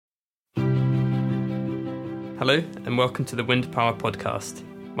Hello and welcome to the Wind Power podcast.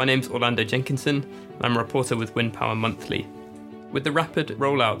 My name's Orlando Jenkinson and I'm a reporter with Wind Power Monthly. With the rapid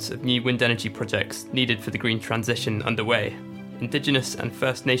rollouts of new wind energy projects needed for the green transition underway, indigenous and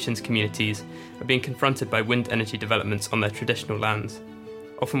First Nations communities are being confronted by wind energy developments on their traditional lands,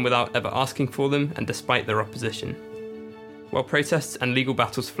 often without ever asking for them and despite their opposition. While protests and legal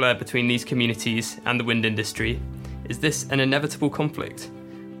battles flare between these communities and the wind industry, is this an inevitable conflict?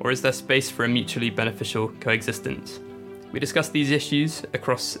 Or is there space for a mutually beneficial coexistence? We discuss these issues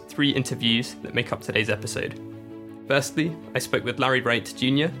across 3 interviews that make up today's episode. Firstly, I spoke with Larry Wright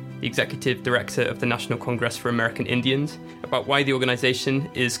Jr., the Executive Director of the National Congress for American Indians, about why the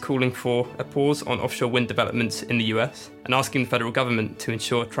organisation is calling for a pause on offshore wind developments in the US and asking the federal government to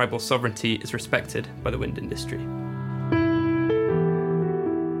ensure tribal sovereignty is respected by the wind industry.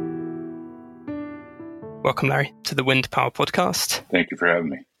 Welcome, Larry, to the Wind Power podcast. Thank you for having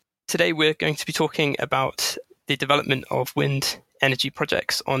me. Today we're going to be talking about the development of wind energy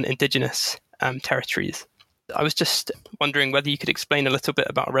projects on indigenous territories. I was just wondering whether you could explain a little bit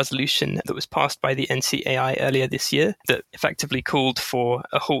about a resolution that was passed by the NCAI earlier this year that effectively called for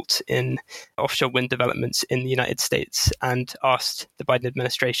a halt in offshore wind developments in the United States and asked the Biden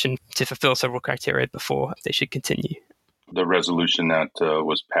administration to fulfill several criteria before they should continue. The resolution that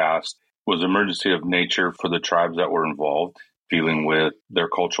was passed was emergency of nature for the tribes that were involved, dealing with their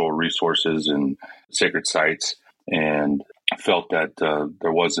cultural resources and sacred sites, and felt that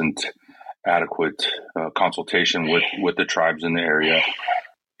there wasn't adequate consultation with the tribes in the area,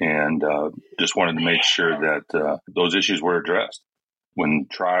 and just wanted to make sure that those issues were addressed. When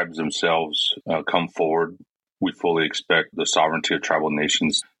tribes themselves come forward, we fully expect the sovereignty of tribal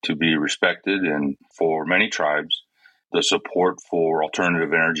nations to be respected, and for many tribes, the support for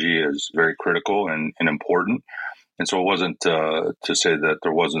alternative energy is very critical and important. And so it wasn't to say that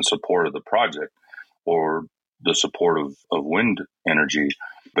there wasn't support of the project or the support of wind energy,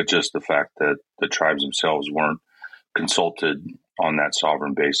 but just the fact that the tribes themselves weren't consulted on that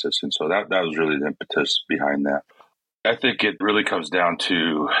sovereign basis. And so that was really the impetus behind that. I think it really comes down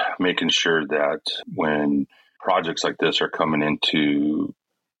to making sure that when projects like this are coming into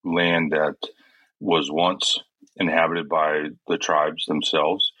land that was once inhabited by the tribes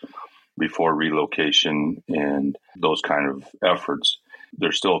themselves before relocation and those kind of efforts,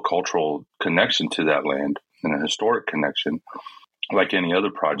 there's still a cultural connection to that land and a historic connection. Like any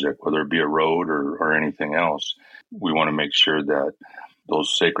other project, whether it be a road or anything else, we want to make sure that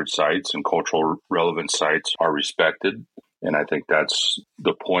those sacred sites and cultural relevant sites are respected. And I think that's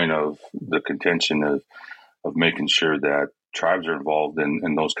the point of the contention of making sure that tribes are involved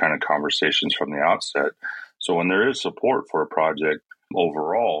in those kind of conversations from the outset. So when there is support for a project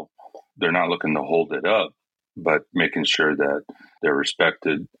overall, they're not looking to hold it up, but making sure that they're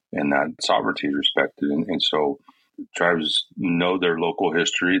respected and that sovereignty is respected. And so tribes know their local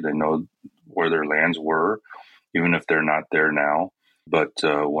history. They know where their lands were, even if they're not there now. But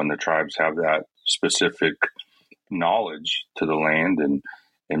when the tribes have that specific knowledge to the land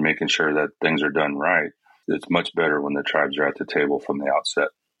and making sure that things are done right, it's much better when the tribes are at the table from the outset.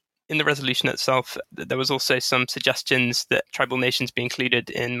 In the resolution itself, there was also some suggestions that tribal nations be included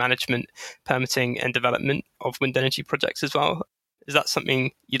in management, permitting and development of wind energy projects as well. Is that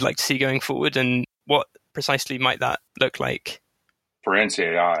something you'd like to see going forward, and what precisely might that look like? For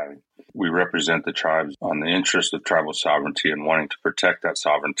NCAI, we represent the tribes on the interest of tribal sovereignty and wanting to protect that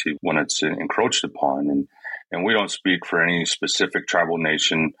sovereignty when it's encroached upon. And we don't speak for any specific tribal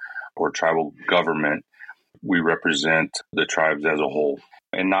nation or tribal government. We represent the tribes as a whole.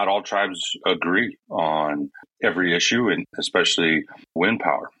 And not all tribes agree on every issue, and especially wind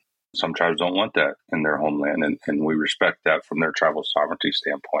power. Some tribes don't want that in their homeland, and we respect that from their tribal sovereignty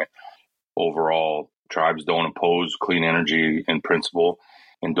standpoint. Overall, tribes don't oppose clean energy in principle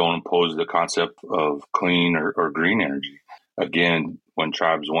and don't oppose the concept of clean or green energy. Again, when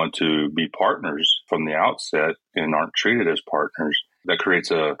tribes want to be partners from the outset and aren't treated as partners, that creates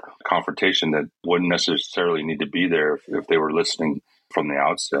a confrontation that wouldn't necessarily need to be there if they were listening from the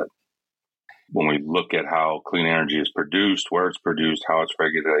outset. When we look at how clean energy is produced, where it's produced, how it's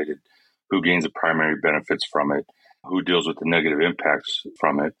regulated, who gains the primary benefits from it, who deals with the negative impacts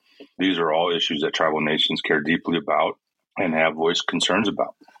from it, these are all issues that tribal nations care deeply about and have voiced concerns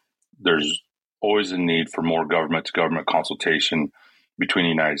about. There's always a need for more government-to-government consultation between the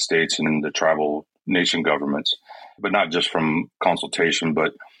United States and the tribal nation governments, but not just from consultation,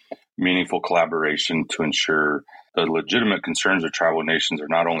 but meaningful collaboration to ensure the legitimate concerns of tribal nations are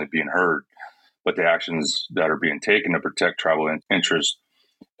not only being heard, but the actions that are being taken to protect tribal interests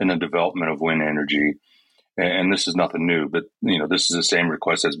in the development of wind energy. And this is nothing new, but this is the same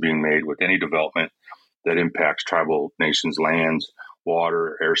request that's being made with any development that impacts tribal nations' lands,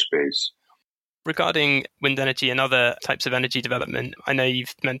 water, airspace. Regarding wind energy and other types of energy development, I know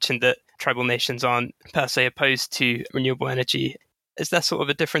you've mentioned that tribal nations aren't per se opposed to renewable energy. Is there sort of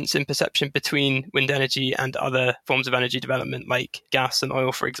a difference in perception between wind energy and other forms of energy development like gas and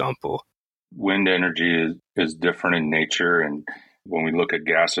oil, for example? Wind energy is different in nature. And when we look at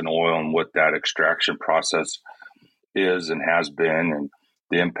gas and oil and what that extraction process is and has been and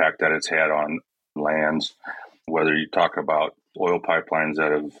the impact that it's had on lands, whether you talk about oil pipelines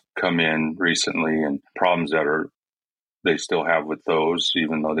that have come in recently and problems that they still have with those,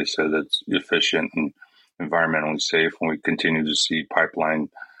 even though they said it's efficient and environmentally safe, when we continue to see pipeline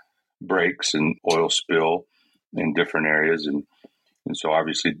breaks and oil spill in different areas. And so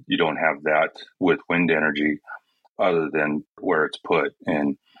obviously you don't have that with wind energy other than where it's put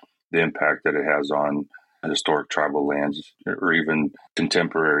and the impact that it has on historic tribal lands or even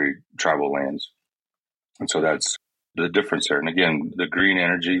contemporary tribal lands. And so that's the difference there. And again, the green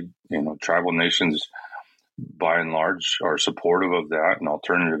energy, tribal nations by and large are supportive of that and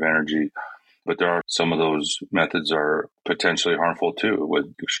alternative energy, but there are some of those methods are potentially harmful too. It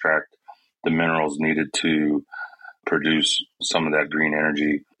would extract the minerals needed to produce some of that green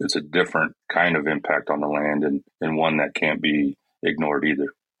energy. It's a different kind of impact on the land and one that can't be ignored either.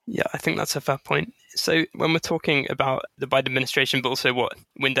 Yeah, I think that's a fair point. So when we're talking about the Biden administration, but also what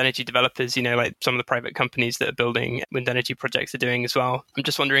wind energy developers, like some of the private companies that are building wind energy projects are doing as well, I'm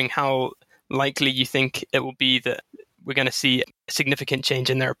just wondering how likely you think it will be that we're going to see a significant change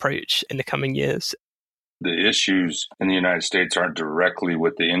in their approach in the coming years. The issues in the United States aren't directly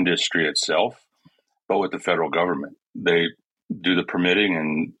with the industry itself, but with the federal government. They do the permitting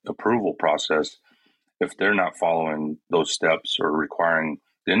and approval process. If they're not following those steps or requiring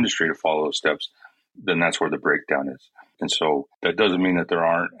the industry to follow those steps, then that's where the breakdown is. And so that doesn't mean that there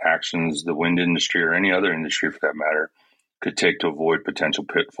aren't actions the wind industry or any other industry for that matter could take to avoid potential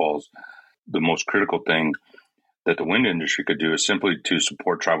pitfalls. The most critical thing that the wind industry could do is simply to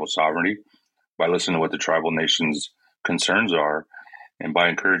support tribal sovereignty by listening to what the tribal nations' concerns are and by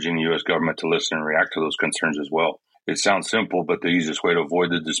encouraging the U.S. government to listen and react to those concerns as well. It sounds simple, but the easiest way to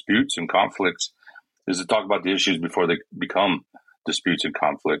avoid the disputes and conflicts is to talk about the issues before they become disputes and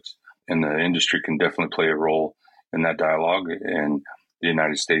conflicts. And the industry can definitely play a role in that dialogue. And the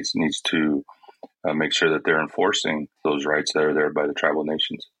United States needs to make sure that they're enforcing those rights that are there by the tribal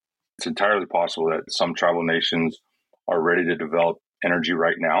nations. It's entirely possible that some tribal nations are ready to develop energy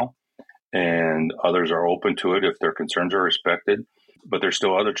right now, and others are open to it if their concerns are respected. But there's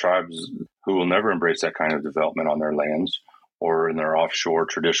still other tribes who will never embrace that kind of development on their lands or in their offshore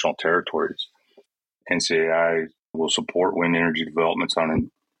traditional territories. NCAI will support wind energy developments on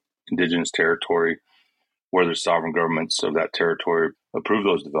an indigenous territory where the sovereign governments of that territory approve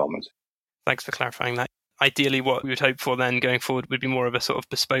those developments. Thanks for clarifying that. Ideally, what we would hope for then going forward would be more of a sort of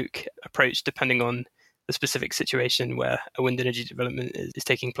bespoke approach depending on the specific situation where a wind energy development is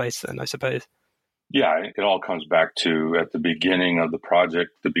taking place then, I suppose. Yeah, it all comes back to at the beginning of the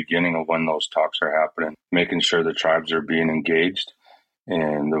project, the beginning of when those talks are happening, making sure the tribes are being engaged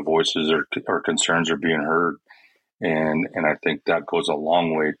and the voices or concerns are being heard. And I think that goes a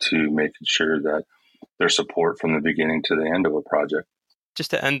long way to making sure that there's support from the beginning to the end of a project.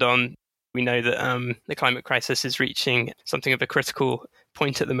 Just to end on, we know that the climate crisis is reaching something of a critical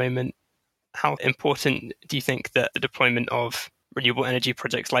point at the moment. How important do you think that the deployment of renewable energy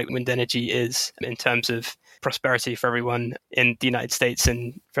projects like wind energy is in terms of prosperity for everyone in the United States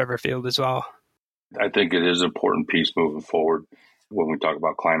and further afield as well? I think it is an important piece moving forward. When we talk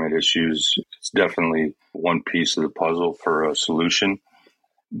about climate issues, it's definitely one piece of the puzzle for a solution.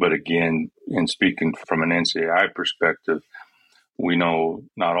 But again, in speaking from an NCAI perspective, we know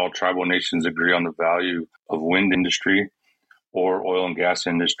not all tribal nations agree on the value of wind industry or oil and gas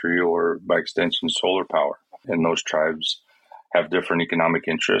industry or, by extension, solar power. And those tribes have different economic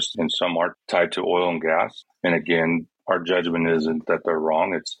interests, and some are tied to oil and gas. And again, our judgment isn't that they're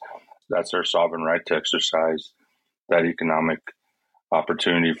wrong. That's their sovereign right to exercise that economic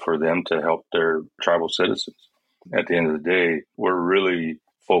opportunity for them to help their tribal citizens. At the end of the day, we're really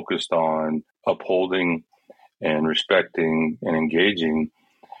focused on upholding and respecting and engaging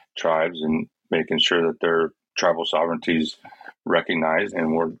tribes and making sure that their tribal sovereignty is recognized,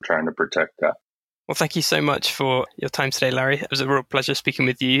 and we're trying to protect that. Well, thank you so much for your time today, Larry. It was a real pleasure speaking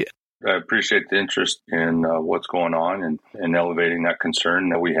with you. I appreciate the interest in what's going on and elevating that concern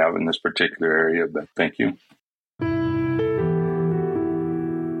that we have in this particular area, but thank you.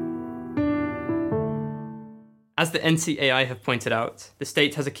 As the NCAI have pointed out, the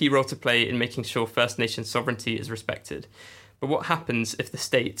state has a key role to play in making sure First Nations sovereignty is respected. But what happens if the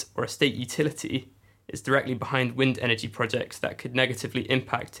state or a state utility is directly behind wind energy projects that could negatively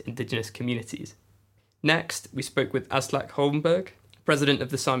impact indigenous communities. Next, we spoke with Aslak Holmberg, president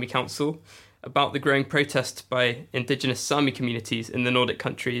of the Sami Council, about the growing protest by indigenous Sami communities in the Nordic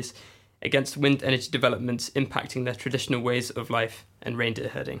countries against wind energy developments impacting their traditional ways of life and reindeer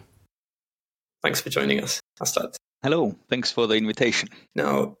herding. Thanks for joining us, Aslak. Hello, thanks for the invitation.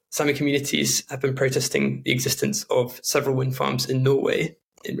 Now, Sami communities have been protesting the existence of several wind farms in Norway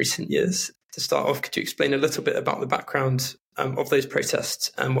in recent years. To start off, could you explain a little bit about the background of those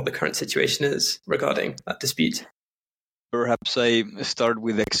protests and what the current situation is regarding that dispute? Perhaps I start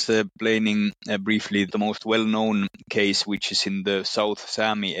with explaining briefly the most well-known case, which is in the South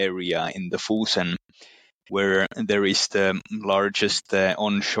Sami area in the Fosen, where there is the largest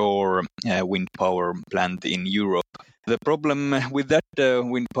onshore wind power plant in Europe. The problem with that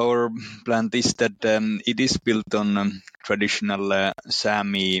wind power plant is that it is built on traditional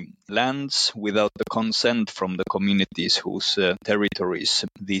Sami lands without the consent from the communities whose territories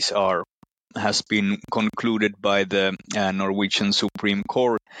these are. Has been concluded by the Norwegian Supreme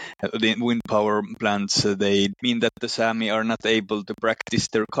Court. The wind power plants, they mean that the Sami are not able to practice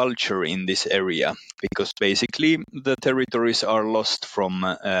their culture in this area because basically the territories are lost from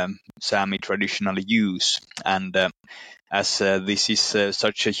Sami traditional use. And as this is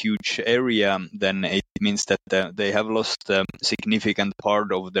such a huge area, then it means that they have lost a significant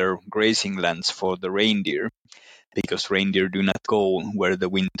part of their grazing lands for the reindeer, because reindeer do not go where the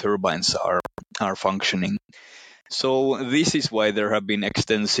wind turbines are functioning. So this is why there have been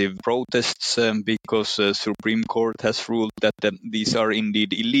extensive protests, because the Supreme Court has ruled that these are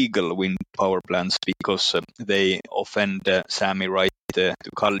indeed illegal wind power plants because they offend Sami right to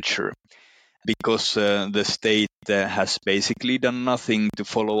culture. Because the state has basically done nothing to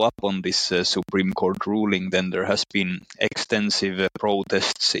follow up on this Supreme Court ruling, then there has been extensive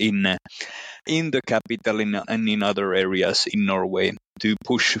protests in the capital and in other areas in Norway to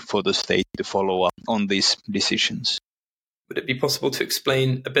push for the state to follow up on these decisions. Would it be possible to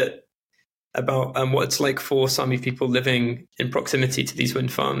explain a bit about what it's like for Sami people living in proximity to these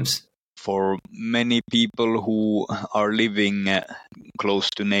wind farms? For many people who are living close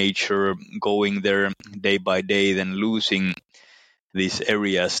to nature, going there day by day, then losing these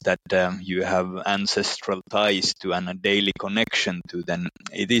areas that you have ancestral ties to and a daily connection to, then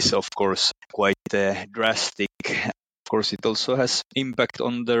it is of course quite drastic. Of course, it also has impact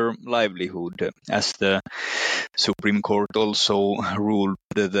on their livelihood, as the Supreme Court also ruled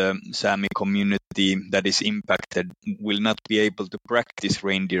that the Sami community that is impacted will not be able to practice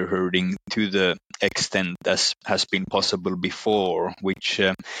reindeer herding to the extent as has been possible before, which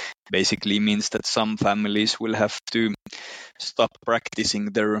basically means that some families will have to stop practicing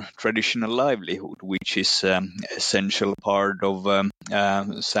their traditional livelihood, which is essential part of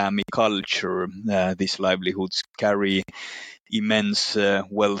Sami culture. These livelihoods carry immense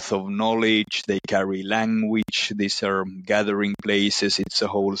wealth of knowledge, they carry language, these are gathering places, it's a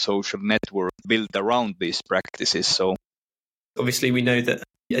whole social network built around these practices. So obviously we know that,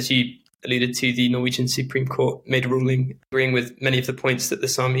 as you alluded to, the Norwegian Supreme Court made a ruling agreeing with many of the points that the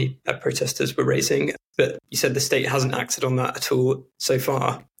Sami protesters were raising, but you said the state hasn't acted on that at all so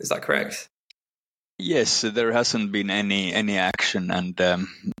far. Is that correct? Yes, there hasn't been any action, and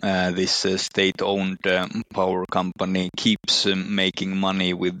this state-owned power company keeps making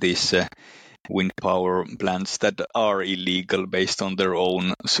money with these wind power plants that are illegal based on their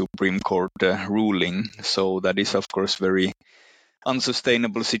own Supreme Court ruling. So that is, of course, very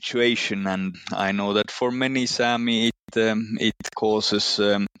unsustainable situation, and I know that for many Sami it causes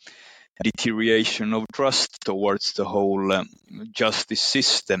deterioration of trust towards the whole justice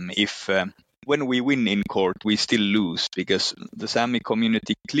system if when we win in court, we still lose, because the Sami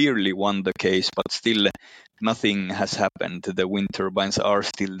community clearly won the case, but still nothing has happened. The wind turbines are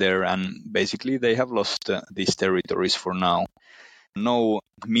still there, and basically they have lost these territories for now. No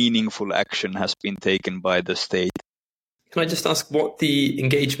meaningful action has been taken by the state. Can I just ask what the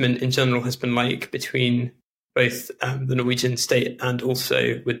engagement in general has been like between both the Norwegian state and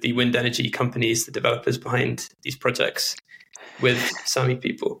also with the wind energy companies, the developers behind these projects, with Sami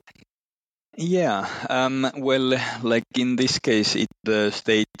people? Yeah, well, like in this case, the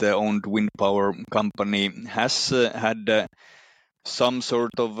state-owned wind power company has had some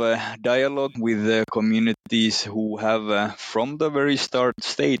sort of dialogue with the communities who have from the very start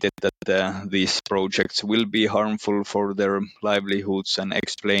stated that these projects will be harmful for their livelihoods, and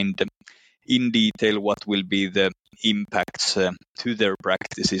explained in detail what will be the impacts to their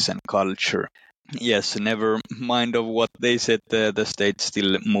practices and culture. Yes, never mind of what they said, the state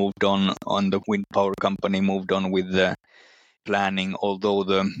still moved on the wind power company moved on with planning, although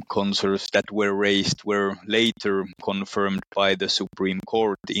the concerns that were raised were later confirmed by the Supreme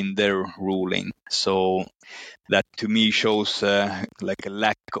Court in their ruling. So that to me shows like a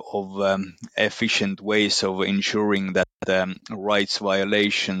lack of efficient ways of ensuring that rights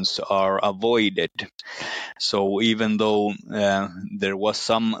violations are avoided. So even though there was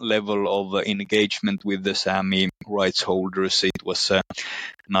some level of engagement with the Sami rights holders, it was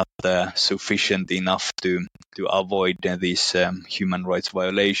not sufficient enough to avoid these human rights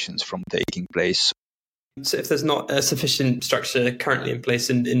violations from taking place. So if there's not a sufficient structure currently in place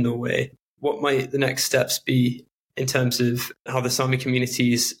in Norway, what might the next steps be in terms of how the Sami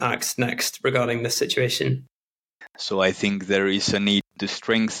communities act next regarding this situation? So I think there is a need to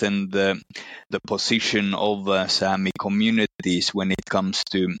strengthen the position of Sami communities when it comes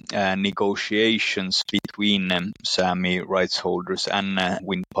to negotiations between Sami rights holders and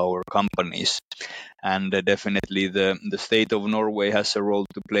wind power companies. And definitely the state of Norway has a role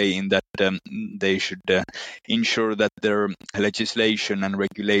to play in that. They should ensure that their legislation and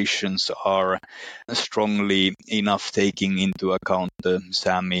regulations are strongly enough taking into account the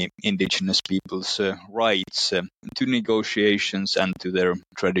Sami indigenous people's rights to negotiations and to their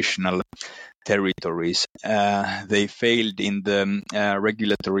traditional territories. They failed in the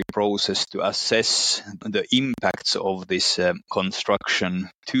regulatory process to assess the impacts of this construction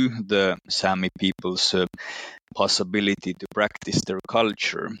to the Sami people's possibility to practice their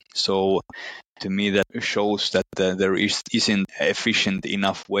culture. So to me that shows that there isn't efficient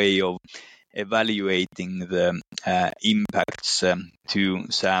enough way of evaluating the impacts to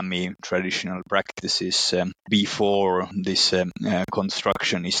Sami traditional practices before this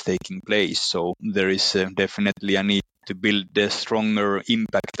construction is taking place. So there is definitely a need to build stronger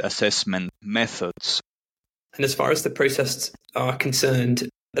impact assessment methods. And as far as the protests are concerned,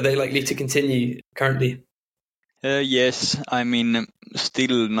 are they likely to continue currently? Yes, I mean,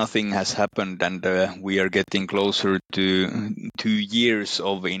 still nothing has happened, and we are getting closer to 2 years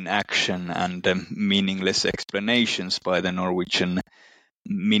of inaction and meaningless explanations by the Norwegian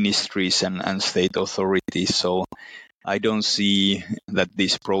ministries and state authorities. So I don't see that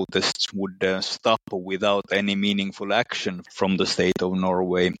these protests would stop without any meaningful action from the state of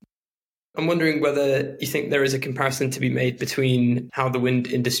Norway. I'm wondering whether you think there is a comparison to be made between how the wind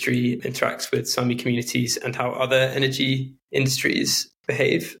industry interacts with Sami communities and how other energy industries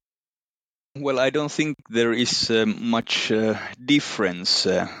behave. Well, I don't think there is much difference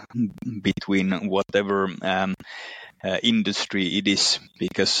between whatever industry it is,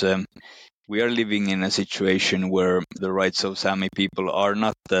 because we are living in a situation where the rights of Sami people are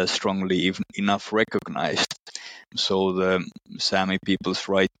not strongly enough recognized. So the Sami people's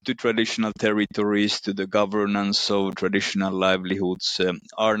right to traditional territories, to the governance of traditional livelihoods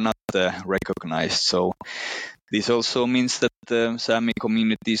are not recognized. So this also means that the Sami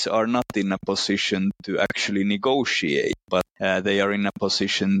communities are not in a position to actually negotiate, but they are in a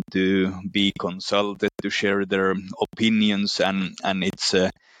position to be consulted, to share their opinions, and it's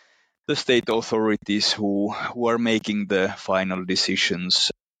the state authorities who are making the final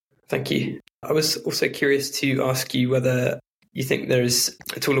decisions. Thank you. I was also curious to ask you whether you think there is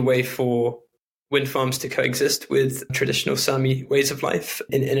at all a way for wind farms to coexist with traditional Sami ways of life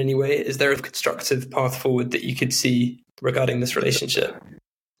in any way. Is there a constructive path forward that you could see regarding this relationship?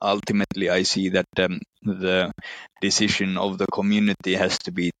 Ultimately, I see that the decision of the community has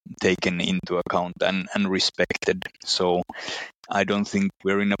to be taken into account and respected. So I don't think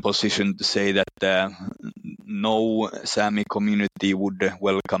we're in a position to say that no Sami community would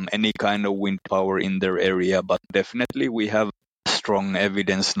welcome any kind of wind power in their area, but definitely we have strong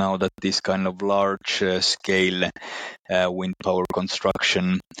evidence now that this kind of large scale wind power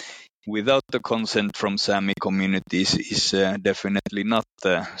construction without the consent from Sami communities is definitely not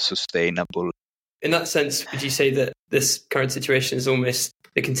sustainable. In that sense, would you say that this current situation is almost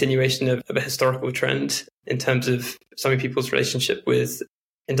a continuation of a historical trend in terms of Sami people's relationship with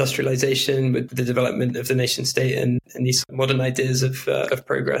industrialization, with the development of the nation state and these modern ideas of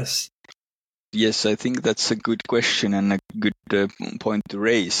progress? Yes, I think that's a good question and a good point to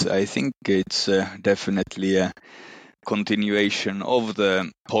raise. I think it's definitely a continuation of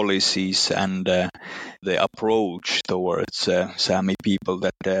the policies and the approach towards Sami people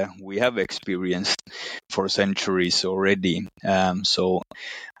that we have experienced for centuries already. So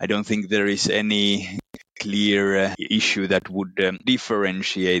I don't think there is any clear issue that would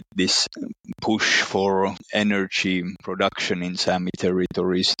differentiate this push for energy production in Sami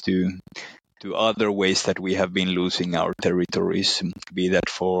territories to to other ways that we have been losing our territories, be that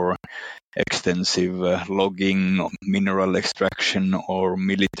for extensive logging, mineral extraction, or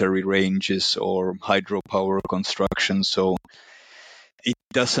military ranges, or hydropower construction. So it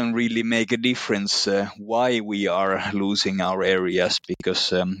doesn't really make a difference why we are losing our areas, because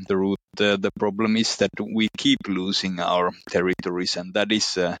the problem is that we keep losing our territories, and that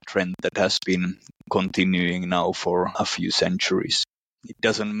is a trend that has been continuing now for a few centuries. It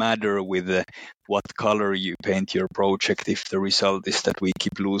doesn't matter with what color you paint your project if the result is that we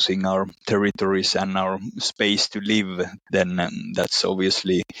keep losing our territories and our space to live, then that's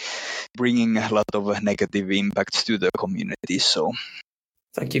obviously bringing a lot of negative impacts to the community. So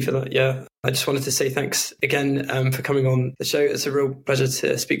thank you for that. Yeah, I just wanted to say thanks again for coming on the show. It's a real pleasure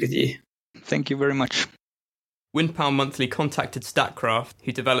to speak with you. Thank you very much. Wind Power Monthly contacted Statkraft,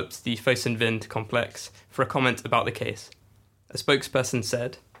 who developed the Fosen Vind complex, for a comment about the case. A spokesperson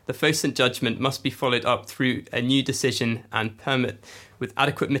said, "The Fosen judgment must be followed up through a new decision and permit with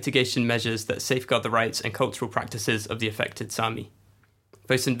adequate mitigation measures that safeguard the rights and cultural practices of the affected Sami.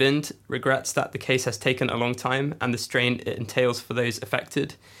 Fosen Vind regrets that the case has taken a long time and the strain it entails for those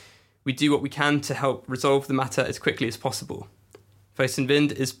affected. We do what we can to help resolve the matter as quickly as possible. Fosen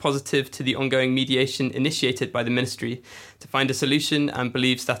Vind is positive to the ongoing mediation initiated by the Ministry to find a solution and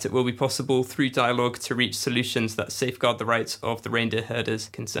believes that it will be possible through dialogue to reach solutions that safeguard the rights of the reindeer herders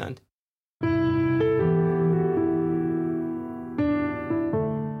concerned."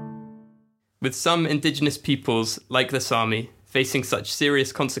 With some indigenous peoples, like the Sami, facing such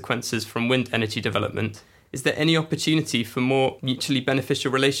serious consequences from wind energy development, is there any opportunity for more mutually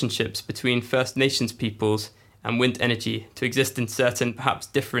beneficial relationships between First Nations peoples and wind energy to exist in certain, perhaps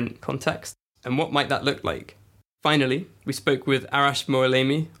different contexts? And what might that look like? Finally, we spoke with Arash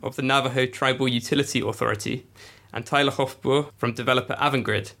Moalemi of the Navajo Tribal Utility Authority and Tyler Hofboer from developer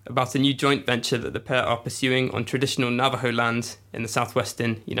Avangrid about a new joint venture that the pair are pursuing on traditional Navajo lands in the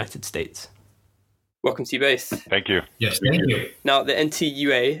southwestern United States. Welcome to you both. Thank you. Yes, thank you. Now, the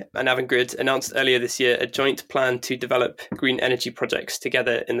NTUA and Avangrid announced earlier this year a joint plan to develop green energy projects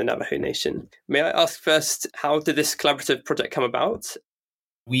together in the Navajo Nation. May I ask first, how did this collaborative project come about?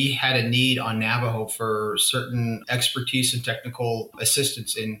 We had a need on Navajo for certain expertise and technical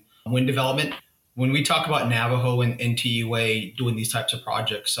assistance in wind development. When we talk about Navajo and NTUA doing these types of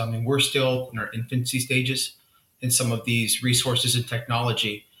projects, I mean, we're still in our infancy stages in some of these resources and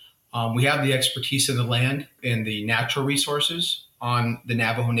technology. We have the expertise in the land and the natural resources on the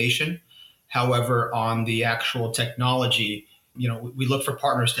Navajo Nation. However, on the actual technology, we look for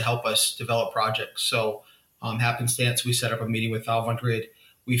partners to help us develop projects. So happenstance, we set up a meeting with Avangrid.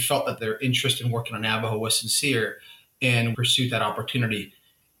 We felt that their interest in working on Navajo was sincere and pursued that opportunity.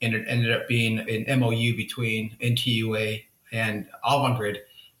 And it ended up being an MOU between NTUA and Avangrid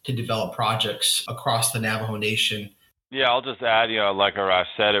to develop projects across the Navajo Nation. Yeah, I'll just add, like Arash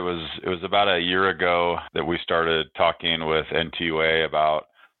said, it was about a year ago that we started talking with NTUA about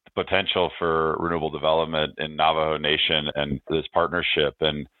the potential for renewable development in Navajo Nation and this partnership.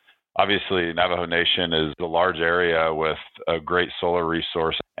 And obviously, Navajo Nation is a large area with a great solar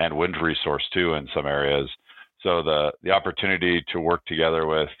resource and wind resource too in some areas. So the opportunity to work together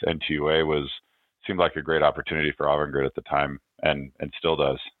with NTUA seemed like a great opportunity for Avangrid at the time, and still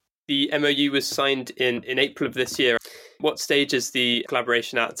does. The MOU was signed in April of this year. What stage is the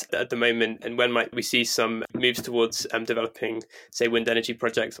collaboration at the moment, and when might we see some moves towards developing, say, wind energy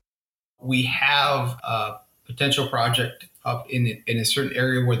projects? We have a potential project up in a certain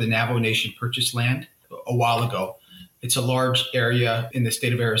area where the Navajo Nation purchased land a while ago. It's a large area in the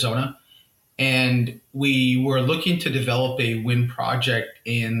state of Arizona. And we were looking to develop a wind project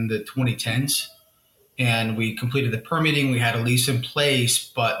in the 2010s. And we completed the permitting. We had a lease in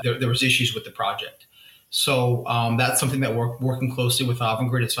place, but there was issues with the project. So that's something that we're working closely with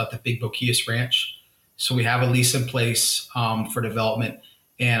Avangrid. It's at the Big Boquillas Ranch. So we have a lease in place for development.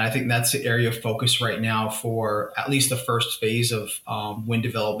 And I think that's the area of focus right now for at least the first phase of wind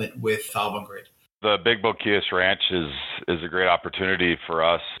development with Avangrid. The Big Boquillas Ranch is a great opportunity for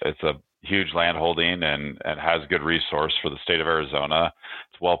us. It's a huge land holding and has good resource for the state of Arizona.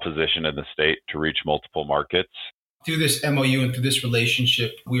 It's well positioned in the state to reach multiple markets. Through this MOU and through this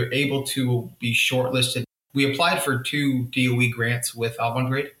relationship, we were able to be shortlisted. We applied for 2 DOE grants with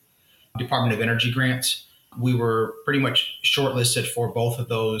Avangrid, Department of Energy grants. We were pretty much shortlisted for both of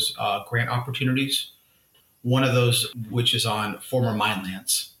those grant opportunities. One of those, which is on former mine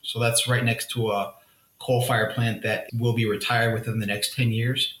lands. So that's right next to a coal-fired plant that will be retired within the next 10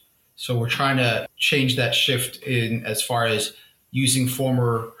 years. So we're trying to change that shift in as far as using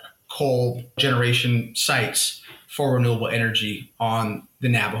former coal generation sites for renewable energy on the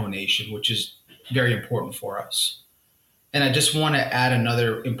Navajo Nation, which is very important for us. And I just want to add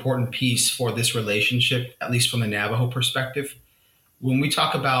another important piece for this relationship, at least from the Navajo perspective. When we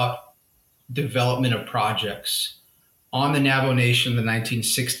talk about development of projects on the Navajo Nation in the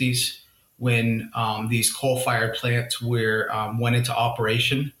 1960s, when these coal-fired plants went into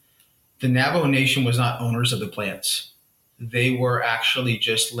operation, the Navajo Nation was not owners of the plants. They were actually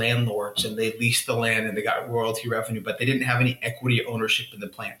just landlords, and they leased the land and they got royalty revenue, but they didn't have any equity ownership in the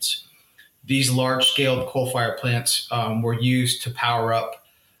plants. These large-scale coal-fired plants were used to power up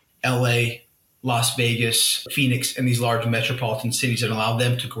LA, Las Vegas, Phoenix, and these large metropolitan cities and allow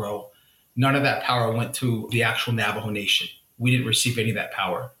them to grow. None of that power went to the actual Navajo Nation. We didn't receive any of that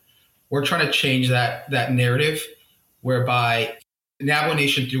power. We're trying to change that narrative whereby the Navajo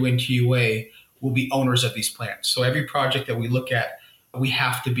Nation through NTUA will be owners of these plants. So every project that we look at, we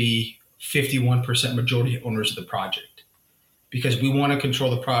have to be 51% majority owners of the project because we want to control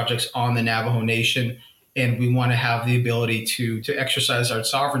the projects on the Navajo Nation, and we want to have the ability to exercise our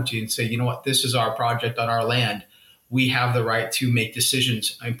sovereignty and say, you know what, this is our project on our land. We have the right to make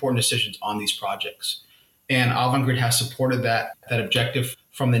decisions, important decisions on these projects. And Avangrid has supported that objective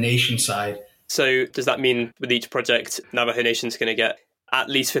from the nation side. So does that mean with each project, Navajo Nation's going to get at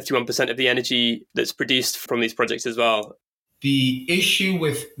least 51% of the energy that's produced from these projects as well? The issue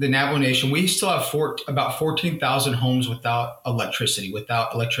with the Navajo Nation, we still have about 14,000 homes without electricity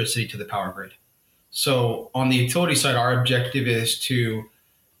to the power grid. So on the utility side, our objective is to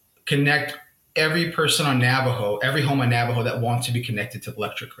connect every person on Navajo, every home on Navajo that wants to be connected to the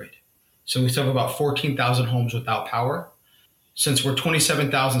electric grid. So we still have about 14,000 homes without power. Since we're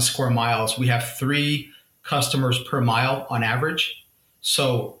 27,000 square miles, we have 3 customers per mile on average.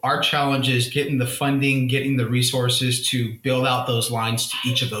 So our challenge is getting the funding, getting the resources to build out those lines to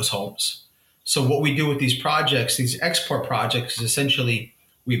each of those homes. So what we do with these projects, these export projects, is essentially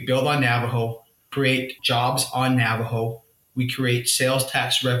we build on Navajo, create jobs on Navajo, we create sales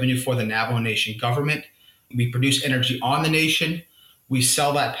tax revenue for the Navajo Nation government, we produce energy on the nation, we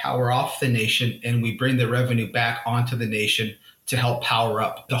sell that power off the nation, and we bring the revenue back onto the nation to help power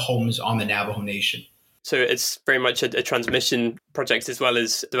up the homes on the Navajo Nation. So it's very much a transmission project as well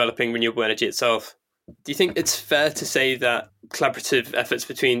as developing renewable energy itself. Do you think it's fair to say that collaborative efforts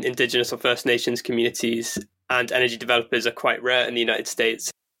between indigenous or First Nations communities and energy developers are quite rare in the United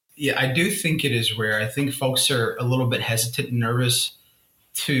States? Yeah, I do think it is rare. I think folks are a little bit hesitant and nervous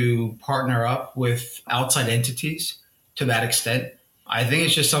to partner up with outside entities to that extent. I think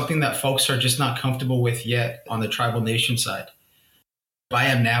it's just something that folks are just not comfortable with yet on the tribal nation side. I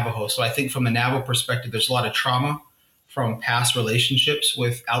am Navajo, so I think from the Navajo perspective, there's a lot of trauma from past relationships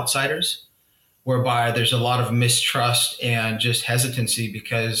with outsiders, whereby there's a lot of mistrust and just hesitancy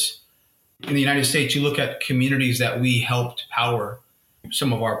because in the United States, you look at communities that we helped power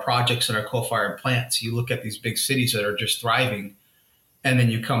some of our projects in our coal-fired plants. You look at these big cities that are just thriving, and then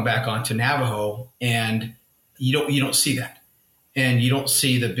you come back onto Navajo and you don't see that. And you don't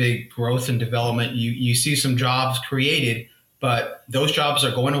see the big growth and development. You see some jobs created, but those jobs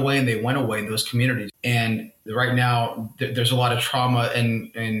are going away and they went away in those communities. And right now, there's a lot of trauma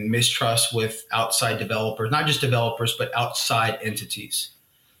and mistrust with outside developers, not just developers, but outside entities.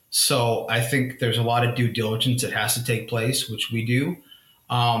 So I think there's a lot of due diligence that has to take place, which we do.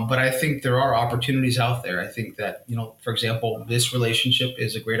 But I think there are opportunities out there. I think that, for example, this relationship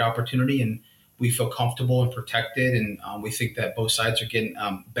is a great opportunity and we feel comfortable and protected. And we think that both sides are getting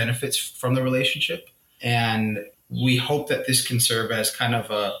benefits from the relationship. And we hope that this can serve as kind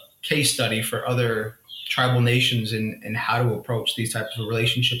of a case study for other tribal nations in how to approach these types of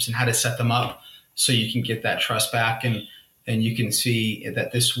relationships and how to set them up so you can get that trust back and you can see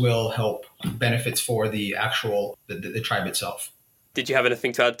that this will help benefits for the actual the tribe itself. Did you have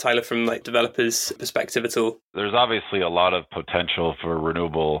anything to add, Tyler, from developers' perspective at all? There's obviously a lot of potential for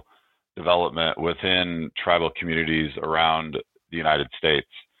renewable development within tribal communities around the United States.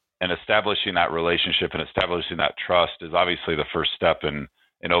 And establishing that relationship and establishing that trust is obviously the first step in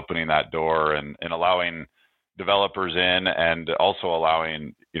opening that door and allowing developers in and also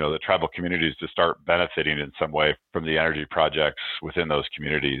allowing, the tribal communities to start benefiting in some way from the energy projects within those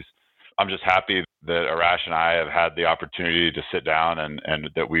communities. I'm just happy that Arash and I have had the opportunity to sit down and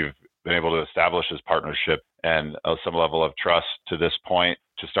that we've been able to establish this partnership and some level of trust to this point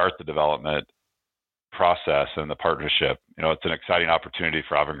to start the development process and the partnership. It's an exciting opportunity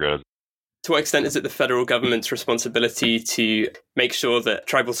for Avangrid. To what extent is it the federal government's responsibility to make sure that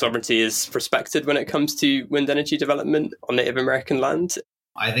tribal sovereignty is respected when it comes to wind energy development on Native American land?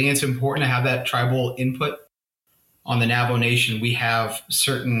 I think it's important to have that tribal input. on the Navajo Nation, we have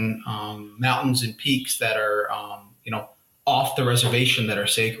certain mountains and peaks that are, off the reservation that are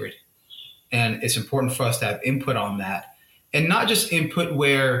sacred. And it's important for us to have input on that. And not just input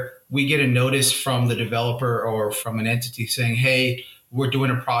where we get a notice from the developer or from an entity saying, hey, we're doing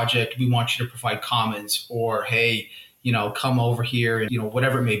a project, we want you to provide comments, or hey, come over here and,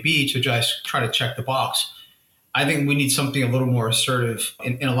 whatever it may be, to just try to check the box. I think we need something a little more assertive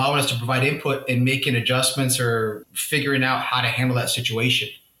in allowing us to provide input and making adjustments or figuring out how to handle that situation.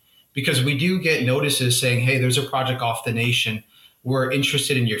 Because we do get notices saying, hey, there's a project off the nation. We're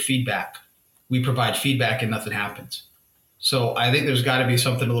interested in your feedback. We provide feedback and nothing happens. So I think there's got to be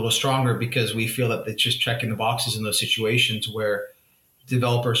something a little stronger, because we feel that it's just checking the boxes in those situations where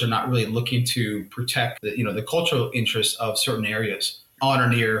developers are not really looking to protect the cultural interests of certain areas on or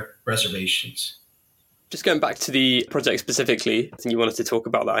near reservations. Just going back to the project specifically, I think you wanted to talk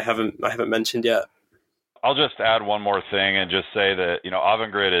about that. I haven't mentioned yet. I'll just add one more thing and just say that,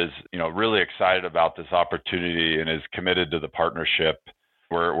 Avangrid is, really excited about this opportunity and is committed to the partnership.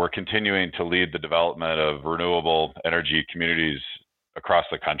 We're continuing to lead the development of renewable energy communities across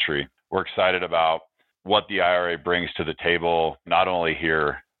the country. We're excited about what the IRA brings to the table, not only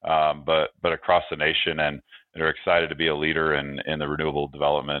here, but across the nation, and are excited to be a leader in the renewable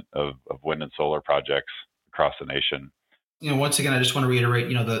development of wind and solar projects across the nation. Once again, I just want to reiterate,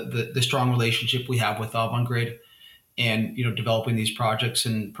 the strong relationship we have with Avangrid, and, developing these projects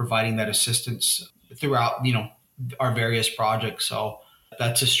and providing that assistance throughout, our various projects. So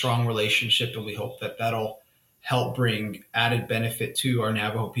that's a strong relationship, and we hope that that'll help bring added benefit to our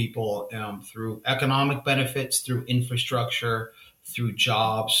Navajo people through economic benefits, through infrastructure, through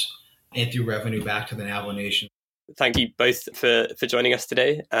jobs, and through revenue back to the Navajo Nation. Thank you both for joining us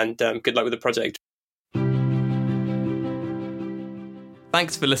today, and good luck with the project.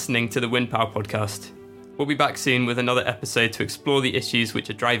 Thanks for listening to the Wind Power Podcast. We'll be back soon with another episode to explore the issues which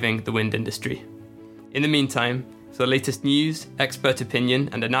are driving the wind industry. In the meantime, for the latest news, expert opinion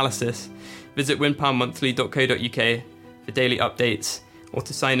and analysis, visit windpowermonthly.co.uk for daily updates, or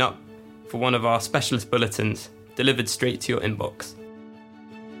to sign up for one of our specialist bulletins delivered straight to your inbox.